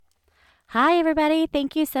Hi, everybody.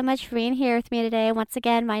 Thank you so much for being here with me today. Once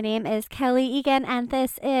again, my name is Kelly Egan, and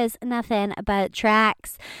this is Nothing But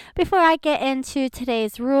Tracks. Before I get into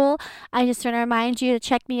today's rule, I just want to remind you to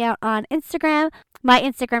check me out on Instagram. My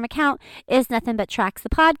Instagram account is Nothing But Tracks, the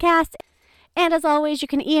podcast. And as always, you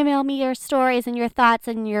can email me your stories and your thoughts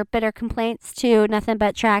and your bitter complaints to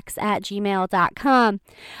nothingbuttracks@gmail.com.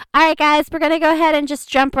 All right, guys, we're going to go ahead and just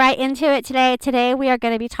jump right into it today. Today, we are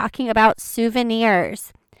going to be talking about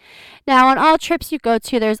souvenirs. Now, on all trips you go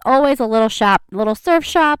to, there's always a little shop, a little surf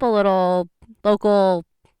shop, a little local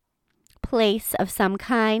place of some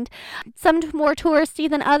kind. Some more touristy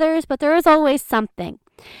than others, but there is always something.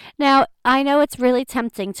 Now, I know it's really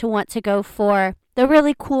tempting to want to go for the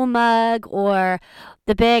really cool mug or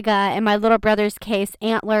the big, in my little brother's case,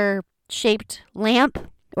 antler-shaped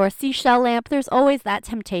lamp or seashell lamp. There's always that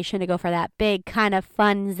temptation to go for that big, kind of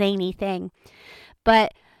fun, zany thing.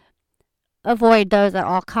 But avoid those at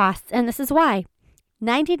all costs, and this is why.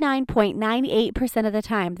 99.98% of the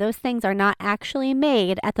time, those things are not actually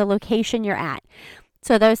made at the location you're at.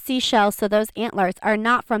 So those seashells, those antlers are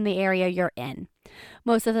not from the area you're in.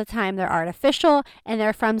 Most of the time, they're artificial, and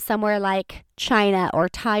they're from somewhere like China or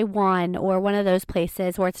Taiwan or one of those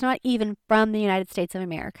places where it's not even from the United States of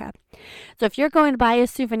America. So if you're going to buy a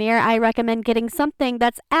souvenir, I recommend getting something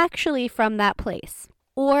that's actually from that place.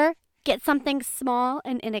 Or get something small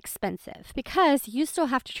and inexpensive because you still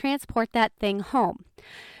have to transport that thing home.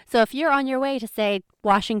 So if you're on your way to, say,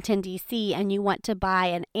 Washington, D.C., and you want to buy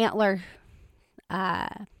an antler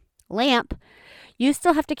lamp, you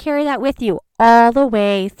still have to carry that with you all the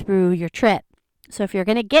way through your trip. So if you're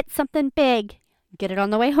going to get something big, get it on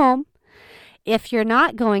the way home. If you're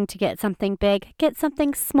not going to get something big, get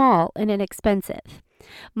something small and inexpensive.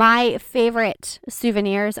 My favorite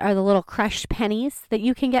souvenirs are the little crushed pennies that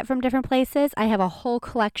you can get from different places. I have a whole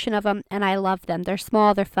collection of them, and I love them. They're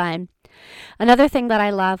small, they're fun. Another thing that I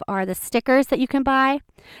love are the stickers that you can buy.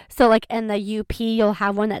 So like in the UP, you'll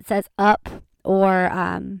have one that says up, or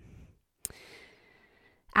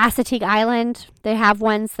Assateague Island. They have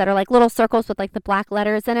ones that are like little circles with like the black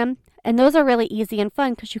letters in them. And those are really easy and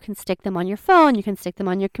fun because you can stick them on your phone, you can stick them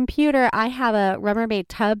on your computer. I have a Rubbermaid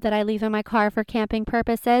tub that I leave in my car for camping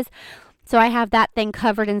purposes. So I have that thing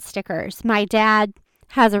covered in stickers. My dad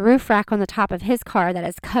has a roof rack on the top of his car that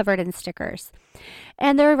is covered in stickers.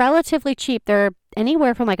 And they're relatively cheap. They're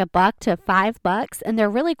anywhere from like $1 to $5, and they're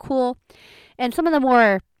really cool. And some of the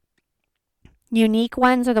more unique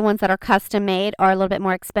ones, or the ones that are custom made, are a little bit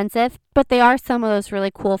more expensive, but they are some of those really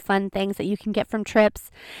cool, fun things that you can get from trips.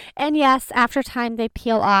 And yes, after time they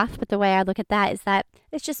peel off, but the way I look at that is that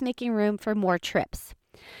it's just making room for more trips.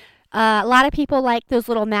 A lot of people like those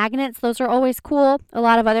little magnets. Those are always cool. A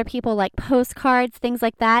lot of other people like postcards, things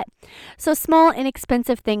like that. So small,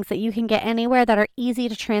 inexpensive things that you can get anywhere that are easy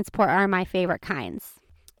to transport are my favorite kinds.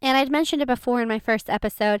 And I'd mentioned it before in my first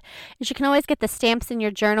episode, is you can always get the stamps in your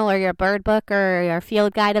journal or your bird book or your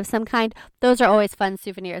field guide of some kind. Those are always fun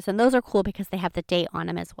souvenirs, and those are cool because they have the date on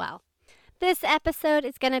them as well. This episode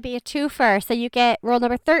is going to be a twofer, so you get rule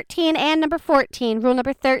number 13 and number 14. Rule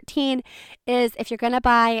number 13 is if you're going to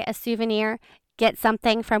buy a souvenir, get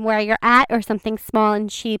something from where you're at, or something small and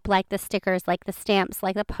cheap like the stickers, like the stamps,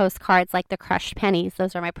 like the postcards, like the crushed pennies.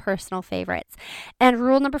 Those are my personal favorites. And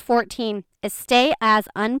rule number 14 is stay as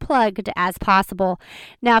unplugged as possible.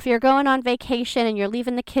 Now, if you're going on vacation and you're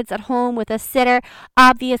leaving the kids at home with a sitter,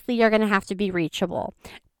 obviously you're going to have to be reachable.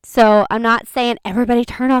 So I'm not saying everybody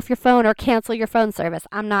turn off your phone or cancel your phone service.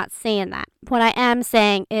 I'm not saying that. What I am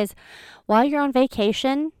saying is while you're on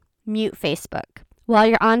vacation, mute Facebook. While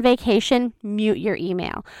you're on vacation, mute your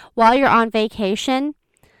email. While you're on vacation,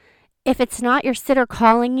 if it's not your sitter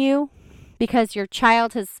calling you because your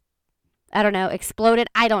child has, exploded,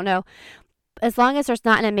 I don't know. As long as there's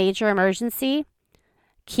not a major emergency,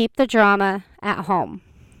 keep the drama at home.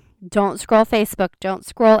 Don't scroll Facebook. Don't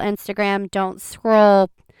scroll Instagram. Don't scroll,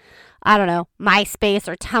 MySpace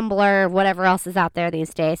or Tumblr or whatever else is out there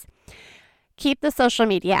these days. Keep the social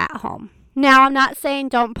media at home. Now, I'm not saying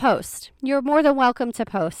don't post. You're more than welcome to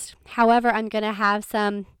post. However, I'm going to have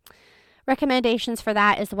some recommendations for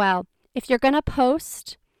that as well. If you're going to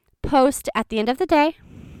post at the end of the day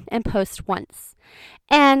and post once.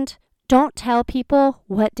 And don't tell people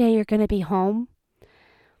what day you're going to be home.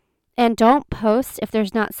 And don't post if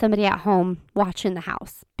there's not somebody at home watching the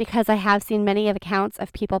house. Because I have seen many of accounts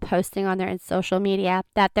of people posting on their social media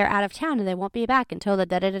that they're out of town and they won't be back until the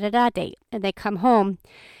da-da-da-da-da date. And they come home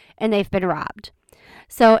and they've been robbed.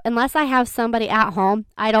 So unless I have somebody at home,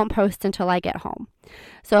 I don't post until I get home.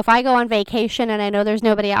 So if I go on vacation and I know there's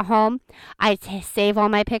nobody at home, I save all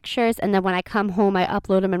my pictures, and then when I come home, I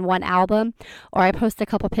upload them in one album, or I post a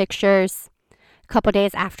couple pictures a couple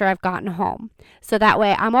days after I've gotten home. So that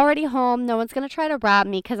way I'm already home. No one's going to try to rob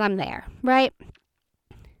me because I'm there, right?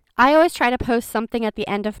 I always try to post something at the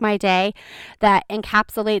end of my day that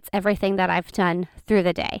encapsulates everything that I've done through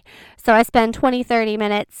the day. So I spend 20, 30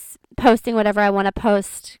 minutes posting whatever I want to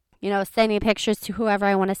post, sending pictures to whoever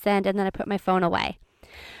I want to send, and then I put my phone away.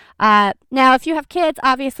 Now, if you have kids,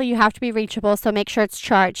 obviously you have to be reachable, so make sure it's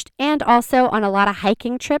charged. And also on a lot of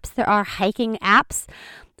hiking trips, there are hiking apps.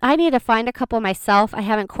 I need to find a couple myself. I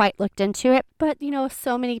haven't quite looked into it, but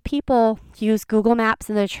so many people use Google Maps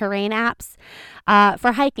and the terrain apps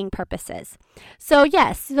for hiking purposes. So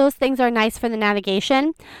yes, those things are nice for the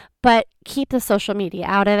navigation, but keep the social media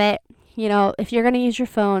out of it. If you're going to use your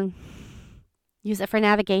phone, use it for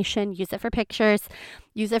navigation, use it for pictures,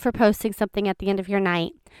 use it for posting something at the end of your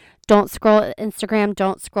night. Don't scroll Instagram,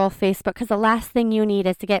 don't scroll Facebook, because the last thing you need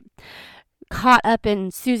is to get caught up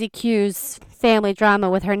in Susie Q's family drama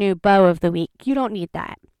with her new beau of the week. You don't need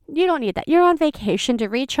that. You're on vacation to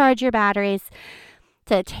recharge your batteries,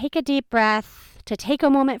 to take a deep breath, to take a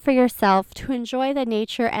moment for yourself, to enjoy the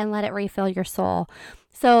nature and let it refill your soul.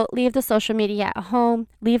 So leave the social media at home,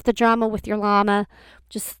 leave the drama with your llama.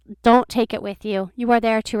 Just don't take it with you. You are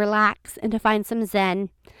there to relax and to find some zen,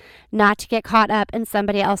 not to get caught up in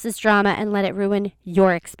somebody else's drama and let it ruin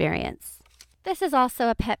your experience. This is also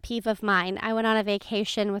a pet peeve of mine. I went on a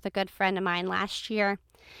vacation with a good friend of mine last year,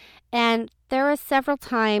 and there were several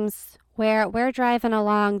times where we're driving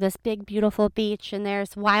along this big, beautiful beach, and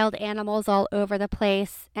there's wild animals all over the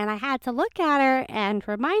place, and I had to look at her and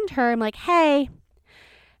remind her, I'm like, hey,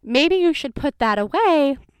 maybe you should put that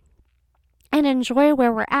away and enjoy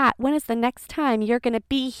where we're at. When is the next time you're going to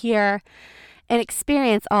be here and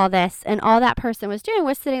experience all this? And all that person was doing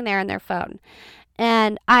was sitting there on their phone.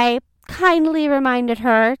 And I kindly reminded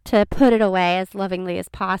her to put it away as lovingly as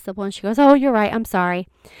possible. And she goes, oh, you're right. I'm sorry.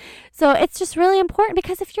 So it's just really important,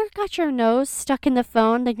 because if you've got your nose stuck in the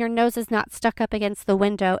phone, then your nose is not stuck up against the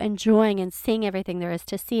window, enjoying and seeing everything there is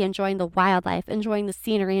to see, enjoying the wildlife, enjoying the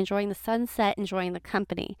scenery, enjoying the sunset, enjoying the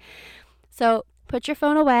company. So put your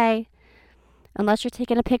phone away. Unless you're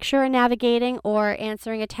taking a picture or navigating or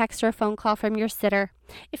answering a text or a phone call from your sitter.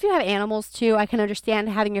 If you have animals too, I can understand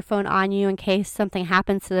having your phone on you in case something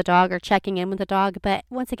happens to the dog or checking in with the dog. But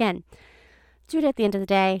once again, do it at the end of the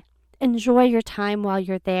day. Enjoy your time while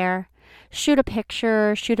you're there. Shoot a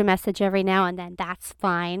picture, shoot a message every now and then. That's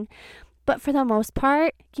fine. But for the most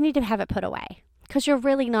part, you need to have it put away, because you're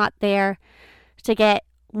really not there to get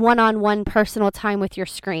one-on-one personal time with your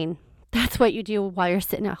screen. That's what you do while you're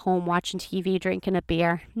sitting at home watching TV, drinking a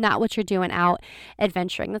beer. Not what you're doing out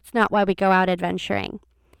adventuring. That's not why we go out adventuring.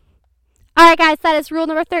 All right, guys, that is rule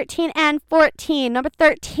number 13 and 14. Number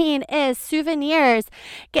 13 is souvenirs.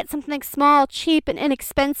 Get something small, cheap, and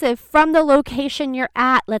inexpensive from the location you're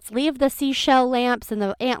at. Let's leave the seashell lamps and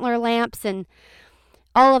the antler lamps and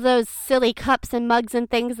all of those silly cups and mugs and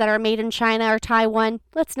things that are made in China or Taiwan.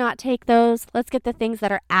 Let's not take those. Let's get the things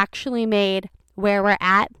that are actually made where we're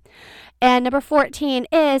at. And number 14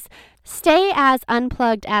 is stay as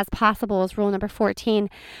unplugged as possible is rule number 14.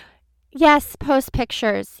 Yes, post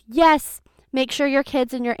pictures. Yes, make sure your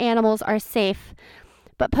kids and your animals are safe.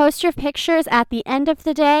 But post your pictures at the end of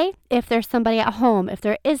the day if there's somebody at home. If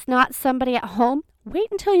there is not somebody at home,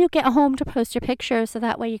 wait until you get home to post your pictures, so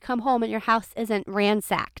that way you come home and your house isn't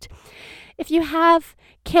ransacked. If you have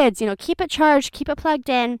kids, keep it charged, keep it plugged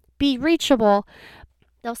in, be reachable.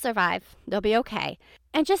 They'll survive. They'll be okay.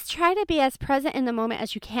 And just try to be as present in the moment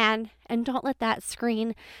as you can, and don't let that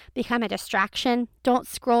screen become a distraction. Don't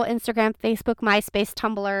scroll Instagram, Facebook, MySpace,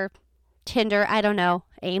 Tumblr, Tinder,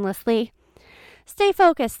 aimlessly. Stay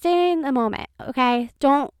focused. Stay in the moment, okay?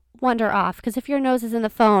 Don't wander off, because if your nose is in the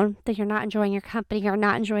phone, then you're not enjoying your company, you're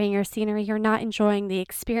not enjoying your scenery, you're not enjoying the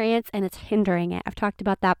experience, and it's hindering it. I've talked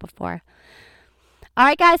about that before. All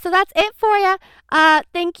right, guys, so that's it for you.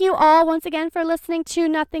 Thank you all once again for listening to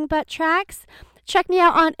Nothing But Tracks. Check me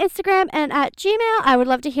out on Instagram and at Gmail. I would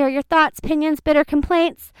love to hear your thoughts, opinions, bitter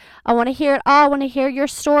complaints. I want to hear it all. I want to hear your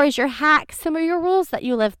stories, your hacks, some of your rules that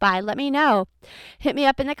you live by. Let me know. Hit me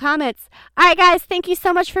up in the comments. All right, guys, thank you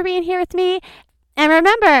so much for being here with me. And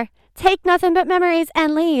remember, take nothing but memories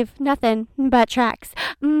and leave nothing but tracks.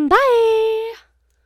 Bye.